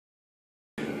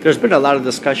There's been a lot of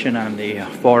discussion on the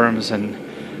forums and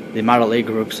the Model A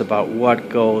groups about what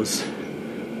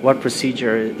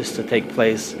procedure is to take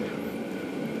place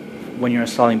when you're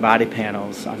installing body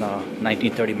panels on a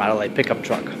 1930 Model A pickup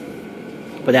truck.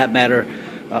 For that matter,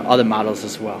 other models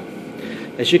as well.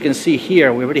 As you can see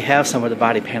here, we already have some of the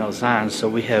body panels on, so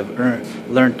we have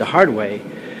learned the hard way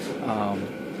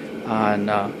on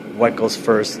what goes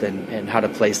first and how to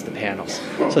place the panels.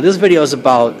 So this video is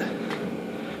about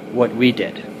what we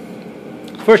did.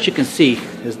 First, you can see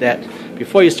is that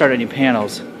before you start any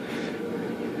panels,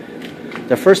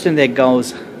 the first thing that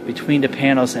goes between the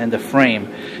panels and the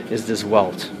frame is this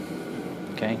welt.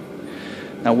 Okay.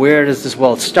 Now, where does this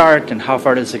welt start and how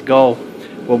far does it go?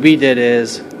 What we did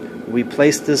is we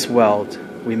placed this welt,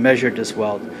 we measured this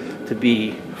welt to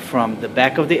be from the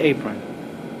back of the apron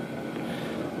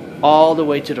all the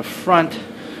way to the front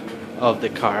of the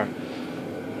car,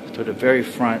 to the very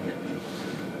front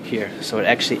here. So it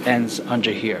actually ends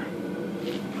under here.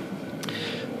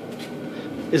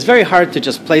 It's very hard to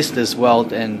just place this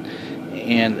welt and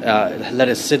let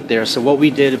it sit there. So what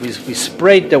we did was we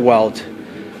sprayed the welt,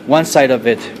 one side of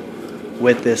it,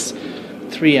 with this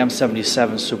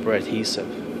 3M77 super adhesive.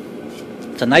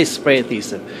 It's a nice spray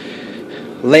adhesive.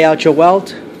 Lay out your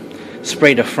welt,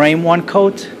 spray the frame one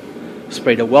coat,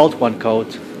 spray the welt one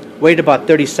coat, wait about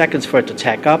 30 seconds for it to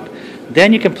tack up.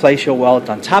 Then you can place your welt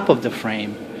on top of the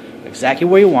frame, exactly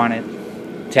where you want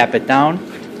it, tap it down,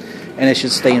 and it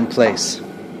should stay in place.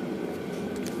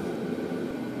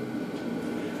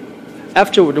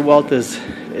 After the welt is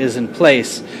in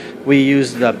place, we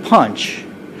use the punch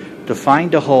to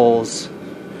find the holes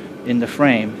in the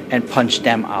frame and punch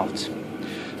them out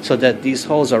so that these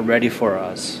holes are ready for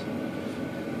us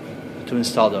to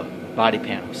install the body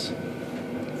panels.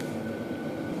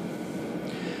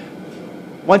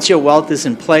 Once your welt is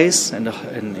in place and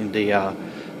the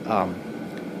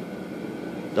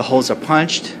holes are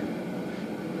punched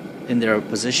in their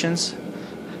positions,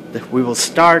 we will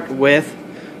start with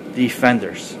the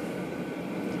fenders.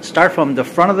 Start from the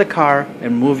front of the car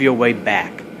and move your way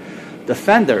back. The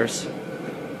fenders,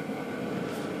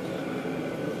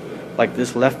 like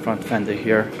this left front fender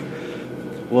here,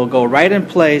 will go right in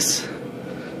place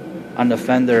on the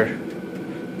fender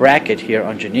bracket here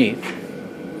underneath.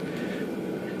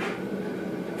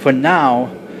 For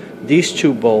now, these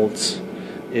two bolts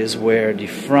is where the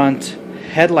front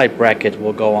headlight bracket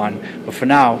will go on, but for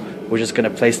now we're just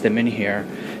going to place them in here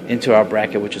into our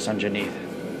bracket, which is underneath.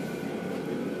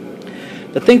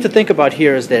 The thing to think about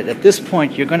here is that at this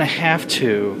point you're going to have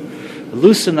to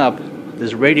loosen up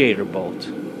this radiator bolt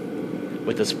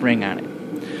with a spring on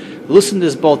it. Loosen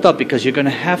this bolt up because you're going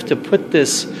to have to put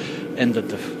this in the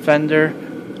fender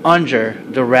under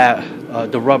the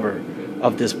rubber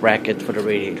of this bracket for the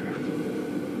radiator.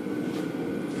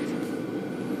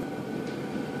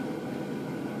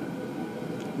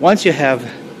 Once you have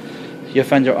your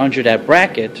fender under that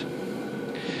bracket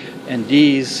and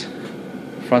these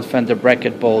front fender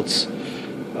bracket bolts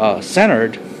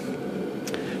centered,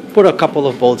 put a couple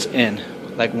of bolts in,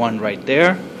 like one right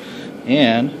there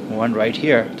and one right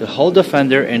here, to hold the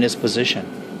fender in its position.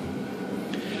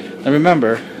 Now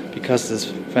remember, because this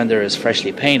fender is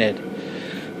freshly painted,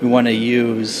 we want to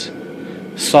use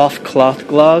soft cloth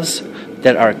gloves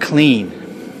that are clean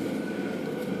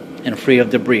and free of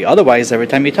debris. Otherwise, every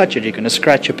time you touch it, you're going to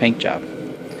scratch your paint job.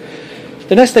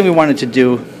 The next thing we wanted to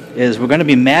do is we're going to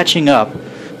be matching up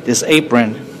this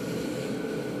apron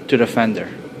to the fender.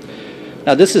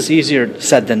 Now this is easier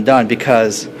said than done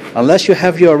because unless you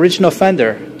have your original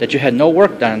fender that you had no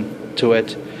work done to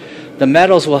it, the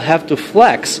metals will have to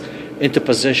flex into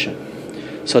position.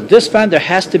 So this fender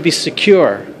has to be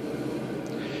secure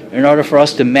in order for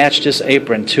us to match this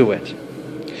apron to it.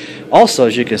 Also,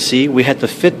 as you can see, we had to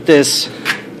fit this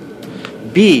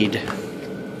bead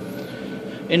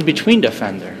in between the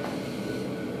fender.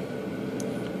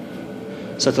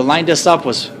 So to line this up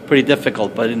was pretty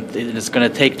difficult, but it's going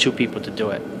to take two people to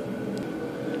do it.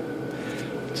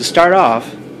 To start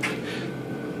off,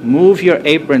 move your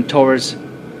apron towards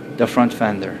the front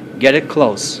fender. Get it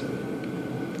close.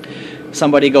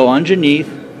 Somebody go underneath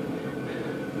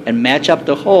and match up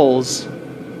the holes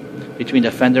between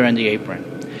the fender and the apron.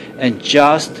 And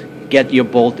just get your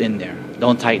bolt in there.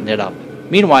 Don't tighten it up.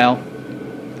 Meanwhile,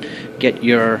 get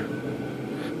your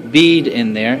bead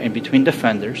in there in between the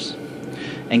fenders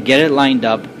and get it lined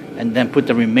up, and then put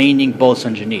the remaining bolts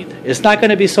underneath. It's not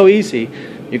going to be so easy.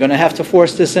 You're going to have to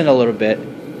force this in a little bit,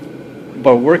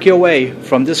 but work your way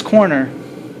from this corner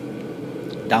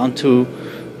down to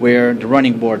where the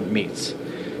running board meets,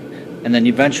 and then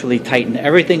eventually tighten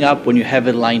everything up when you have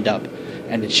it lined up,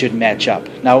 and it should match up.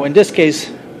 Now in this case,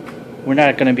 we're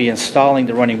not going to be installing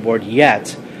the running board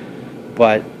yet,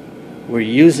 but we're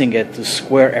using it to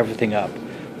square everything up,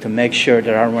 to make sure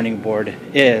that our running board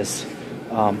is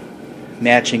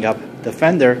matching up the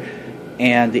fender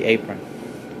and the apron.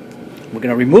 We're going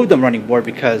to remove the running board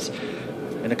because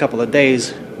in a couple of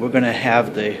days we're going to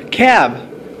have the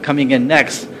cab coming in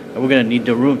next, and we're going to need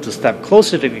the room to step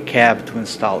closer to the cab to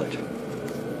install it.